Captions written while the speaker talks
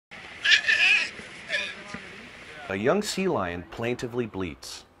A young sea lion plaintively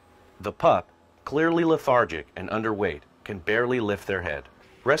bleats. The pup, clearly lethargic and underweight, can barely lift their head.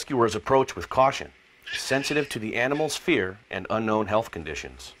 Rescuers approach with caution, sensitive to the animal's fear and unknown health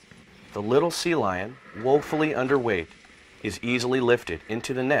conditions. The little sea lion, woefully underweight, is easily lifted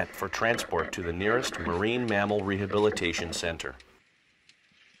into the net for transport to the nearest marine mammal rehabilitation center.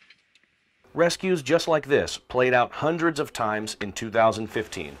 Rescues just like this played out hundreds of times in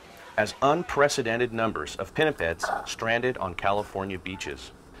 2015 as unprecedented numbers of pinnipeds stranded on California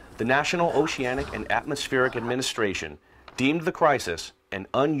beaches. The National Oceanic and Atmospheric Administration deemed the crisis an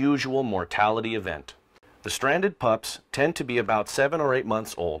unusual mortality event. The stranded pups tend to be about 7 or 8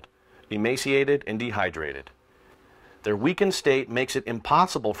 months old, emaciated and dehydrated. Their weakened state makes it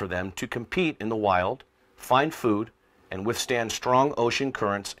impossible for them to compete in the wild, find food, and withstand strong ocean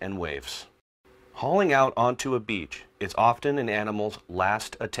currents and waves. Hauling out onto a beach is often an animal's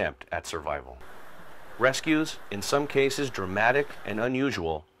last attempt at survival. Rescues, in some cases dramatic and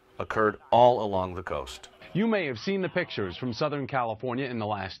unusual, occurred all along the coast. You may have seen the pictures from Southern California in the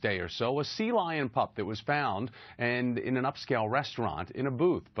last day or so. A sea lion pup that was found and in an upscale restaurant in a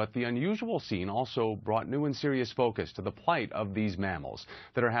booth. But the unusual scene also brought new and serious focus to the plight of these mammals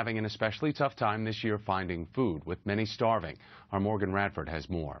that are having an especially tough time this year finding food, with many starving. Our Morgan Radford has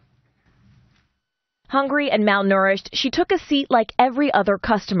more. Hungry and malnourished, she took a seat like every other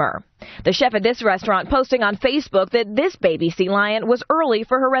customer. The chef at this restaurant posting on Facebook that this baby sea lion was early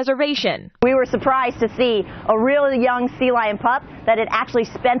for her reservation. We were surprised to see a really young sea lion pup that had actually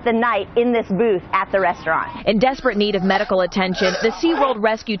spent the night in this booth at the restaurant. In desperate need of medical attention, the SeaWorld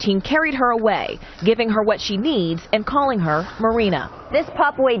rescue team carried her away, giving her what she needs and calling her Marina. This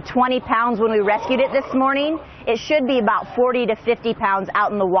pup weighed 20 pounds when we rescued it this morning. It should be about 40 to 50 pounds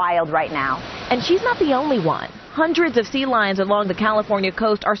out in the wild right now. And she's not the only one. Hundreds of sea lions along the California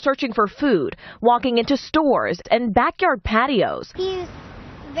coast are searching for food, walking into stores and backyard patios. He's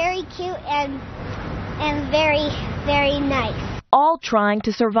very cute and very, very nice. All trying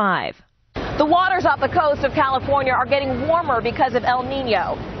to survive. The waters off the coast of California are getting warmer because of El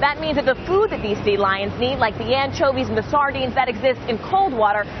Nino. That means that the food that these sea lions need, like the anchovies and the sardines that exist in cold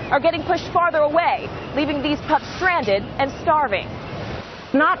water, are getting pushed farther away, leaving these pups stranded and starving.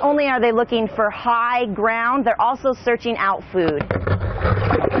 Not only are they looking for high ground, they're also searching out food.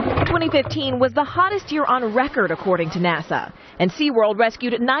 2015 was the hottest year on record, according to NASA, and SeaWorld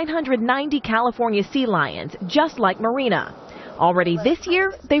rescued 990 California sea lions, just like Marina. Already this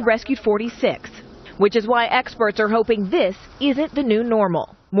year, they've rescued 46, which is why experts are hoping this isn't the new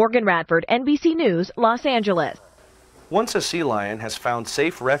normal. Morgan Radford, NBC News, Los Angeles. Once a sea lion has found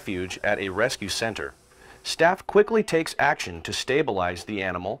safe refuge at a rescue center, staff quickly takes action to stabilize the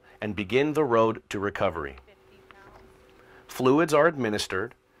animal and begin the road to recovery. Fluids are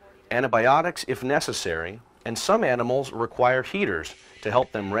administered, antibiotics if necessary, and some animals require heaters to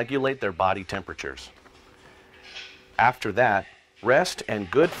help them regulate their body temperatures. After that, rest and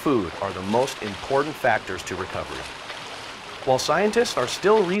good food are the most important factors to recovery. While scientists are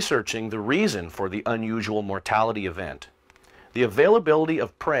still researching the reason for the unusual mortality event, the availability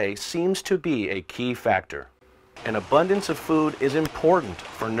of prey seems to be a key factor. An abundance of food is important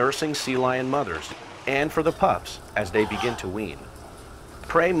for nursing sea lion mothers and for the pups as they begin to wean.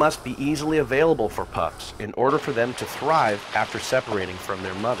 Prey must be easily available for pups in order for them to thrive after separating from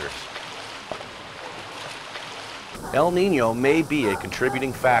their mothers. El Nino may be a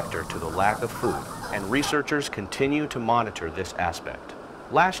contributing factor to the lack of food, and researchers continue to monitor this aspect.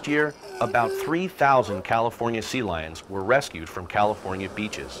 Last year, about 3,000 California sea lions were rescued from California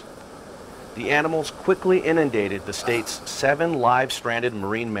beaches. The animals quickly inundated the state's 7 live stranded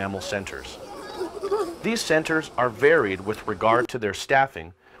marine mammal centers. These centers are varied with regard to their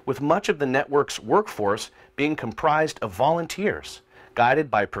staffing, with much of the network's workforce being comprised of volunteers,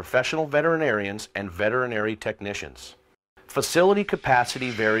 guided by professional veterinarians and veterinary technicians. Facility capacity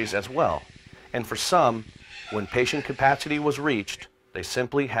varies as well, and for some, when patient capacity was reached, they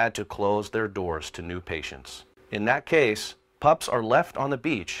simply had to close their doors to new patients. In that case, pups are left on the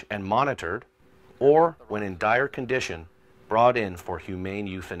beach and monitored, or, when in dire condition, brought in for humane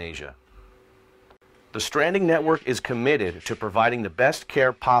euthanasia. The stranding network is committed to providing the best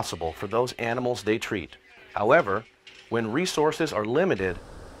care possible for those animals they treat. However, when resources are limited,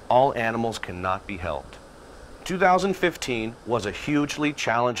 all animals cannot be helped. 2015 was a hugely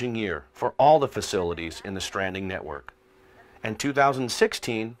challenging year for all the facilities in the stranding network, and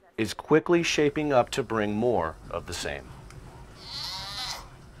 2016 is quickly shaping up to bring more of the same.